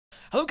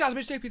Hello guys,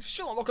 it's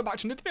JayPlaysOfficial and welcome back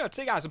to another video.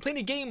 Today guys, I'm playing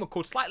a game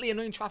called Slightly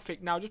Annoying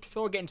Traffic. Now, just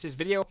before I get into this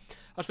video, I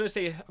just want to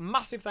say a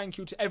massive thank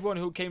you to everyone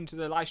who came to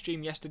the live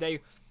stream yesterday.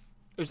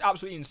 It was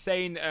absolutely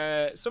insane.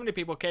 So many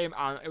people came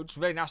and it was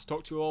really nice to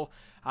talk to you all.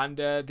 And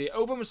the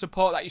overwhelming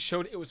support that you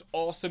showed, it was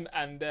awesome.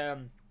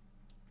 And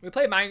we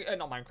played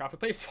not Minecraft, we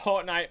played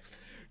Fortnite.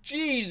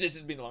 Jesus,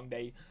 it's been a long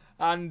day.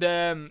 And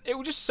it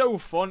was just so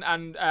fun,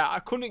 and I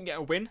couldn't get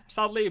a win,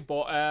 sadly,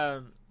 but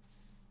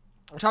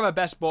I tried my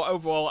best, but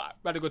overall, I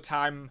had a good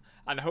time,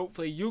 and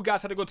hopefully you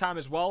guys had a good time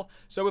as well.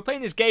 So we're playing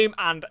this game,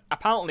 and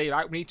apparently,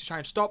 right, we need to try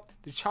and stop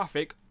the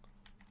traffic.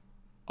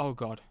 Oh,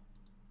 God.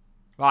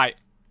 Right.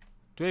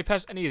 Do we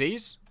press any of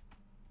these?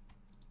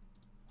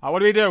 What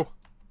do we do?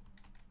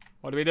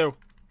 What do we do?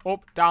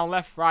 Up, down,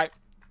 left, right.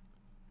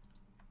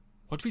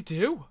 What do we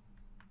do?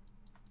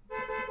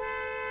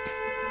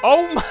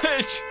 Oh,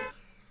 my...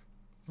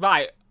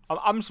 Right.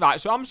 Right,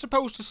 so I'm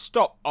supposed to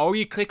stop. Oh,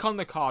 you click on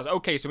the cars.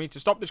 Okay, so we need to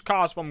stop these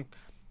cars from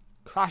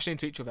crashing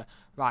into each other.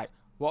 Right,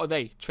 what are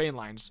they? Train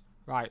lines.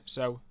 Right,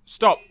 so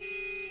stop.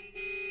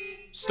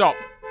 Stop.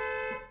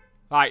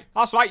 Right,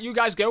 that's right. You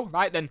guys go.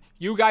 Right, then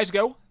you guys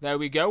go. There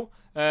we go.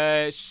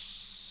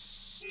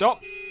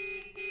 Stop.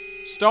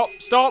 Stop.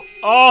 Stop.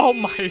 Oh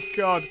my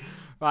God.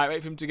 Right,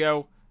 wait for him to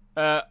go.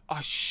 Oh,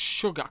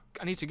 sugar.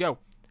 I need to go.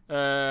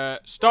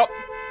 Stop.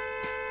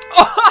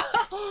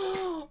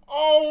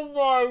 Oh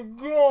my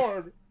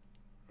God!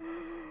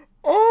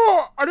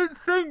 Oh, I didn't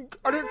think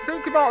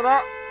about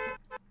that.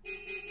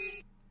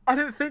 I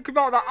didn't think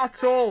about that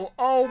at all.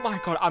 Oh my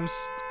God,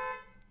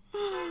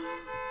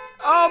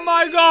 oh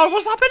my God,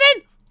 what's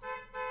happening?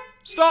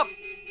 Stop!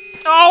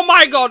 Oh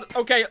my God.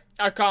 Okay,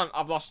 I can't.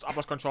 I've lost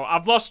control.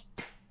 I've lost.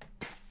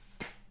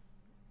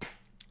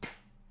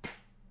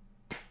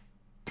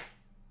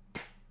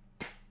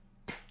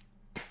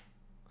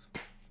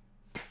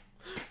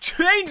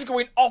 Train's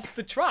going off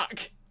the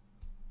track.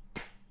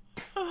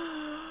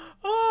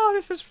 Oh,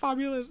 this is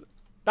fabulous.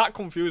 That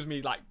confused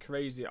me like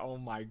crazy. Oh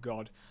my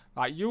God.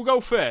 Right, you go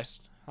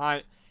first.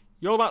 Right.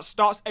 You're about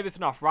starts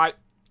everything off, right?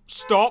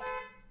 Stop.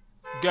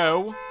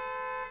 Go.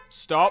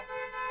 Stop.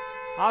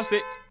 That's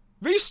it.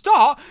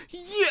 Restart?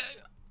 Yeah.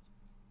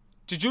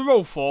 Did you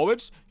roll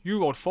forwards? You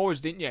rolled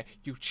forwards, didn't you?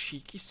 You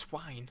cheeky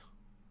swine.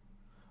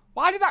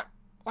 Why did that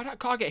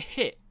car get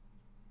hit?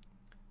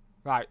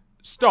 Right.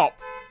 Stop.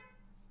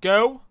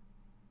 Go.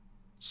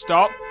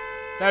 Stop.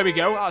 There we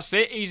go. That's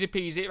it. Easy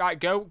peasy. Right,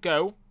 go,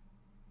 go.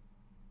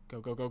 Go,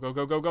 go, go, go,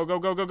 go, go, go, go,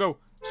 go, go, go.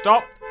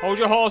 Stop. Hold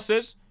your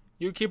horses.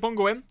 You keep on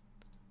going.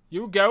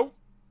 You go.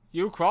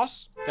 You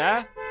cross.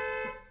 There.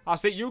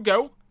 That's it. You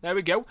go. There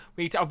we go.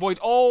 We need to avoid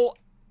all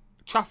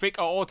traffic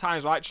at all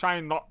times, right? Try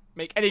and not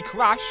make any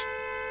crash.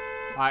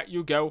 Right,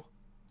 you go.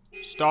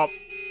 Stop.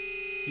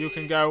 You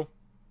can go.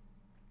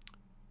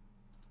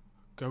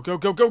 Go, go,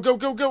 go, go, go,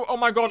 go, go. Oh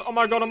my God. Oh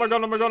my God. Oh my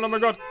God. Oh my God. Oh my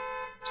God.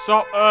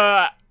 Stop.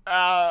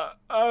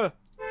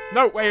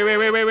 No,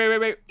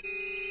 wait.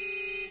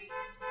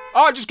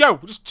 Oh, just go.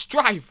 Just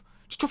drive.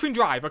 Just tough and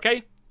drive,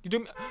 okay? You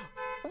do.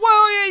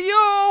 Whoa, yeah,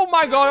 oh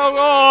my God.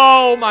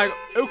 Oh my God.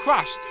 Who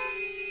crashed?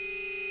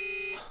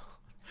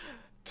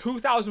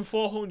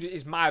 2,400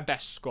 is my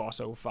best score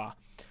so far.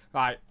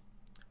 Right.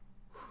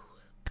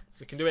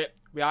 We can do it.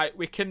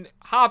 We can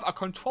have a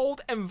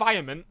controlled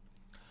environment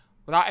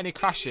without any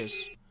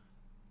crashes.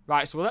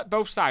 Right, so we'll let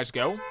both sides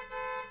go.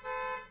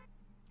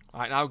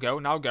 Alright, now go,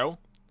 now go.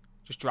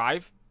 Just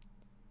drive.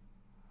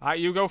 Alright,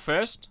 you go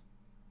first.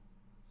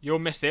 You'll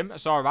miss him,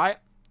 it's alright.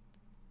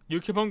 You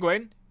keep on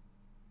going.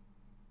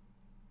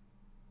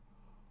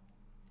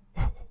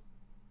 That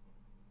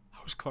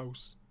was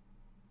close.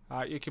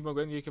 Alright, you keep on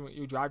going, you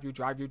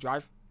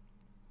drive.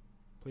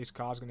 Police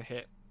car's gonna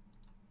hit.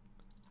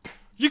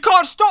 You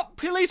can't stop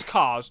police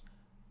cars!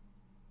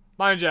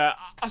 Mind you,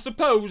 I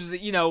suppose,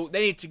 you know, they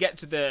need to get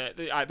to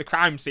the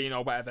crime scene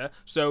or whatever,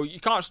 so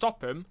you can't stop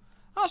them.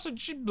 That's a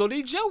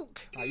bloody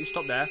joke. Right, you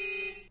stop there.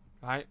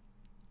 Right.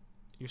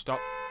 You stop.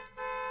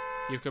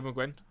 You come and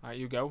win. Right,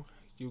 you go.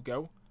 You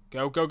go.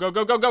 Go, go, go,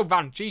 go, go, go,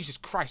 van. Jesus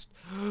Christ.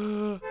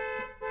 Right,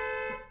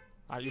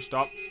 you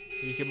stop.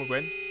 You come and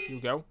win.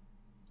 You go.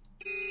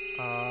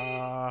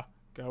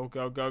 Go,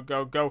 go, go,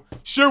 go, go.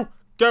 Shoot!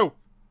 Go!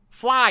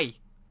 Fly!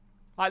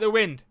 Like the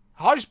wind.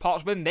 The hardest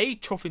part's when they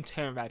chuff and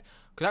turn red.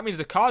 Because that means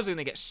the cars are going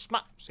to get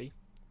smacked. See?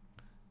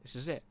 This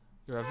is it.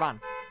 You're a van.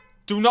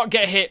 Do not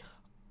get hit.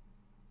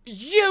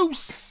 You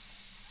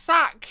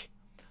sack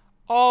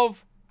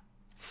of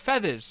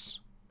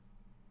feathers.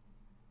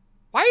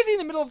 Why is he in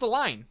the middle of the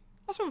line?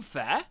 That's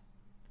unfair.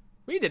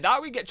 We did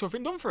that. We get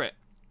chuffing done for it.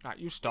 Right,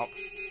 you stop.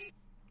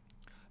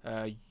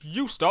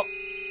 You stop.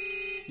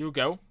 You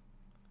go.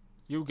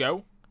 You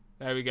go.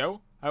 There we go.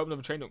 I hope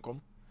another train don't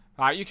come.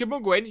 Right, you keep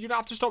on going. You don't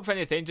have to stop for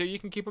anything, so you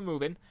can keep on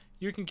moving.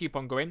 You can keep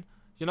on going.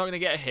 You're not going to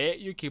get hit.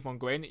 You keep on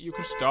going. You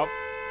can stop.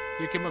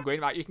 You keep on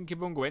going. Right, you can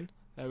keep on going.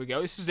 There we go.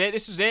 This is it.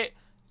 This is it.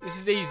 This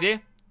is easy.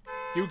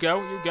 You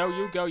go, you go,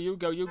 you go, you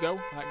go, you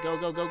go. Right, go,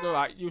 go, go, go.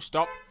 Right, you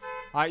stop.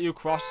 Right, you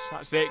cross.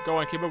 That's it. Go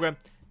on, keep on going.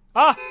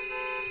 Ah!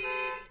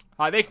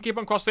 Right, they can keep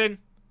on crossing.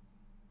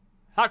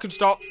 That can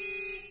stop.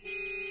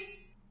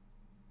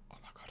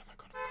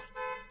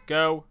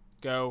 Go,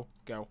 go,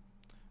 go.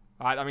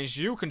 Alright, that means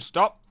you can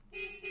stop.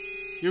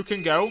 You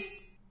can go.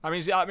 That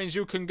means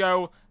you can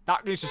go.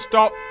 That needs to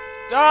stop.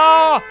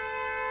 Ah!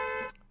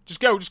 Just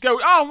go, just go.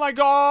 Oh my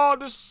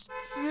god!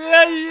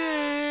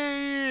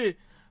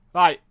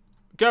 Right.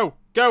 Go,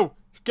 go,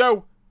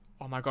 go.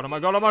 Oh my god, oh my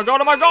god, oh my god,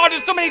 oh my god!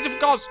 It's too many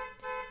different cars!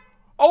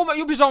 Oh my,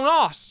 you're up his own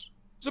arse.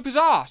 It's up his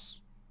arse.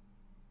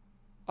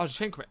 Oh, the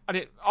train coming. I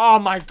didn't. Oh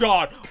my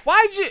god.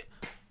 Why'd you.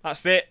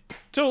 That's it.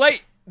 Too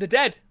late. They're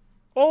dead.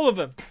 All of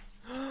them.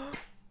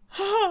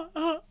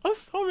 I'm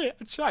sorry.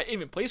 I tried.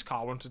 Even police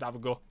car wanted to have a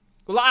go.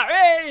 Like,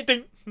 hey,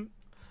 ding.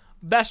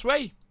 Best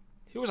way.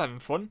 He was having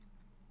fun.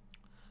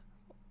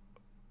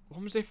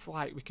 What was if,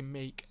 like, we can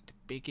make the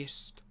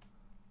biggest.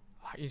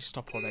 You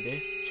stop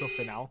already.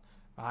 Chuffy now.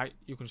 Right,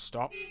 you can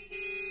stop.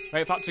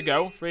 Wait for that to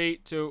go. 3,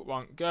 2,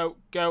 1, go,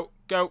 go,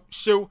 go,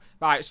 shoo.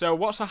 Right, so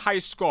what's the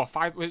highest score?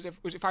 Was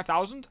it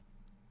 5,000?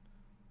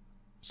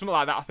 Something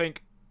like that, I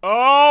think.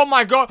 Oh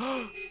my god.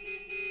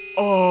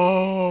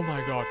 Oh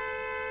my god.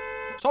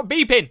 Stop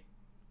beeping.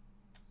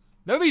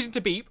 No reason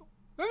to beep.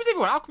 Where is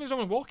everyone? How come there's no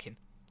one walking?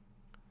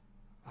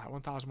 Right,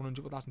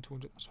 1,100,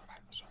 1,200. That's alright,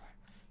 that's alright.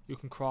 You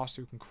can cross,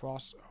 you can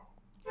cross.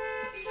 Oh.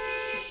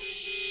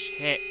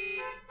 Shit.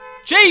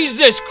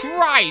 Jesus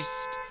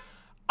Christ!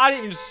 I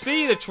didn't even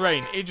see the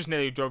train. It just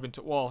nearly drove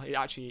into the wall. It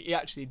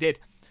actually did.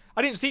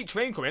 I didn't see the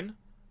train coming.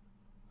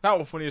 That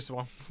was the funniest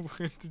one.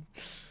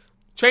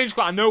 Train's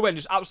come out of nowhere and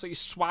just absolutely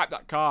swiped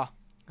that car.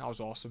 That was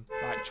awesome.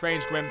 Right,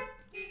 train's coming.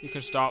 You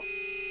can stop.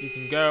 You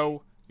can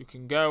go. You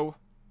can go.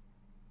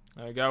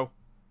 There we go.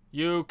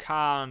 You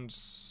can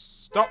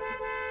stop.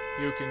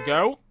 You can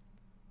go.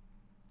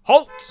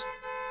 Halt.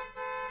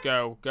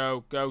 Go,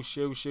 go, go.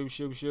 Shoo, shoo,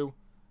 shoo, shoo.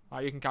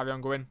 Right, you can carry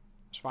on going.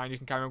 It's fine. You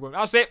can carry on going.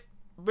 That's it.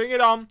 Bring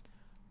it on.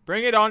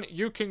 Bring it on.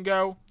 You can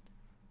go.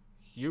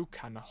 You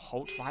can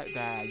halt right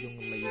there, young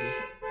lady.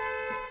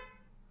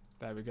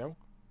 There we go.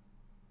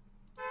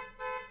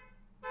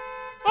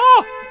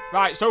 Oh!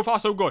 Right, so far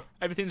so good.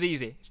 Everything's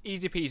easy. It's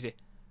easy peasy.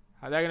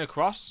 Right, they're going to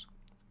cross.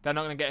 They're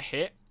not going to get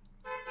hit.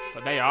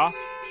 But they are.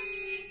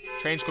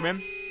 Train's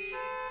coming.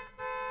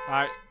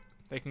 Right,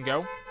 they can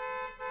go.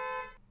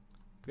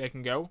 They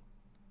can go.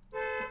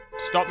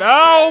 Stop there.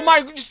 Oh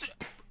my...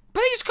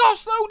 Please, car,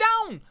 slow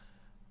down.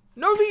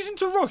 No reason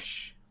to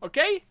rush.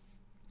 Okay?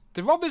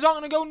 The robbers aren't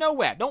going to go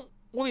nowhere. Don't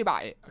worry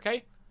about it.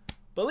 Okay?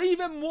 Believe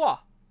in what?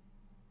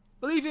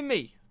 Believe in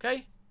me.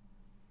 Okay?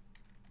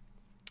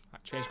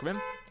 Right, trains come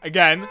in.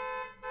 Again.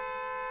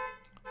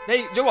 Do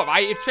you know what,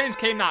 right? If trains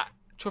came that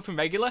chuffing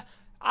regular,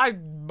 I'd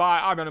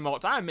run them all the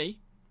time, me.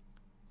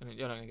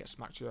 You're not going to get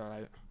smacked. You're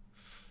alright.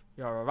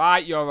 You're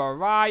alright. You're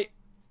alright.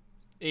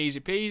 Easy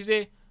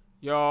peasy.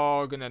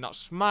 You're going to not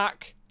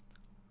smack.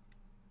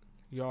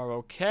 You're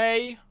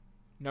okay.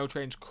 No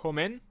trains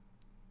coming.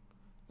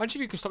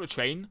 Imagine if you can stop the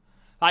train.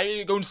 Like,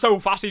 you're going so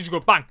fast, you just go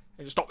bang.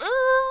 And just stop.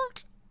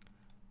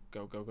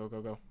 Go, go, go,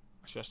 go, go.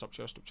 Should I stop?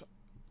 Should I stop?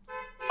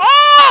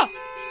 Ah!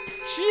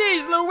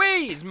 Jeez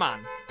Louise, man.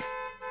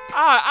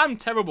 I'm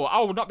terrible.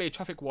 I would not be a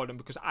traffic warden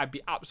because I'd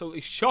be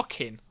absolutely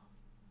shocking.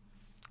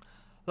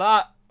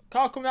 Like,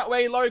 car coming that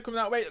way, lorry coming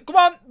that way. Come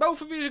on,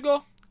 both of you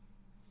go.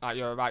 Right,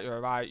 you're alright, you're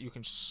alright. You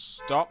can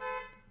stop.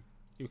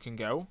 You can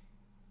go.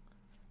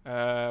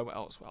 What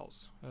else? What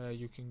else?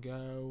 You can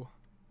go.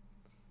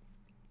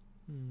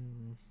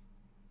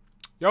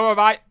 You're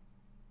alright.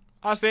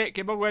 That's it.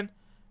 Keep on going.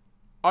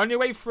 On your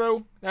way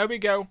through. There we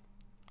go.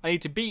 I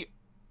need to beat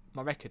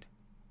my record,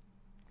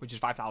 which is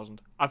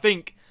 5,000. I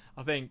think.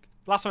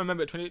 Last time I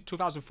remember,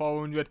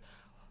 2,400.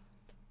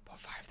 But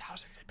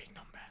 5,000 is a big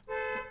number.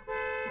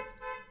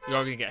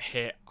 You're gonna get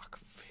hit. I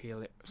can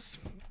feel it.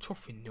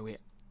 Chuffing knew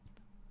it.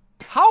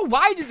 How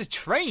wide is the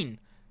train?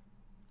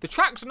 The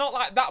tracks are not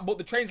like that, but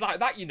the train's like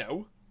that, you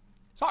know.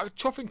 It's like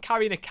chuffing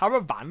carrying a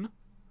caravan.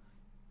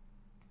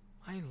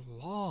 My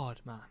lord,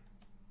 man.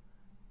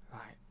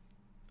 Right.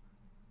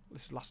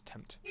 This is the last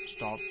attempt.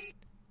 Stop.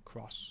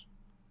 Cross.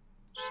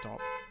 Stop.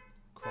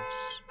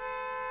 Cross.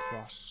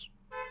 Cross.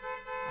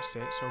 That's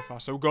it. So far,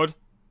 so good.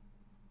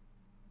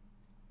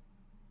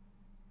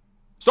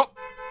 Stop.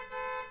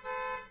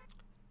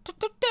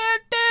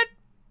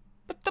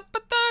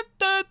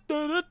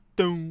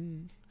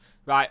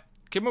 Right.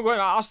 Keep on going.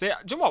 That's it.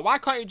 Do you know what? Why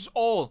can't you just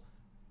all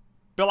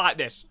be like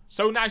this?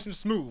 So nice and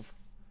smooth.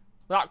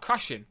 Without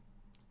crashing.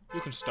 You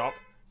can stop.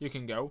 You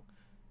can go.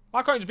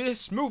 Why can't you just be this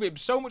smooth? It'd be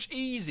so much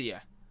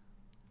easier.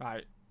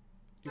 Right.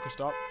 You can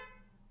stop.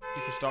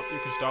 You can stop. You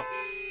can stop.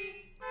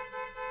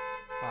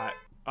 Right.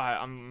 Alright,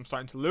 I'm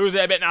starting to lose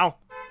it a bit now.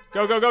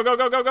 Go, go, go, go,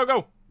 go, go, go,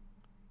 go.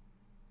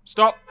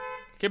 Stop.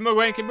 Keep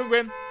moving. Keep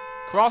moving.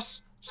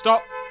 Cross.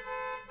 Stop.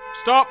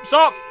 Stop.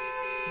 Stop.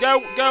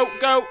 Go, go,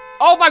 go.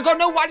 Oh my god,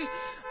 no. Why did...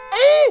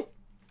 Oh!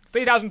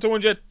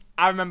 3,200.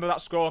 I remember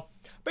that score.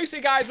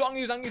 Basically, guys, what I'm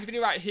going to use this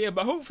video right here,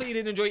 but hopefully you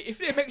did enjoy it. If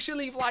you did, make sure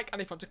you leave a like,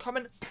 and if you want to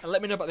comment and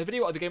let me know about the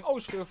video or the game,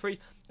 always feel free.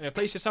 And if you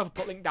place yourself, I'll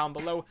put a link down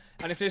below.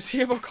 And if you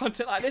see more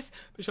content like this,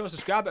 be sure to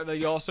subscribe. That'd be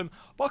really awesome.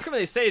 What I can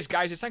really say is,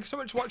 guys, thank you so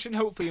much for watching.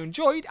 Hopefully you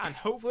enjoyed, and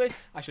hopefully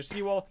I shall see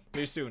you all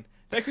very soon.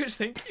 Thank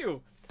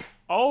you.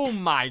 Oh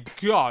my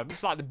god, this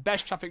is like the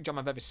best traffic jam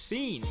I've ever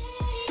seen.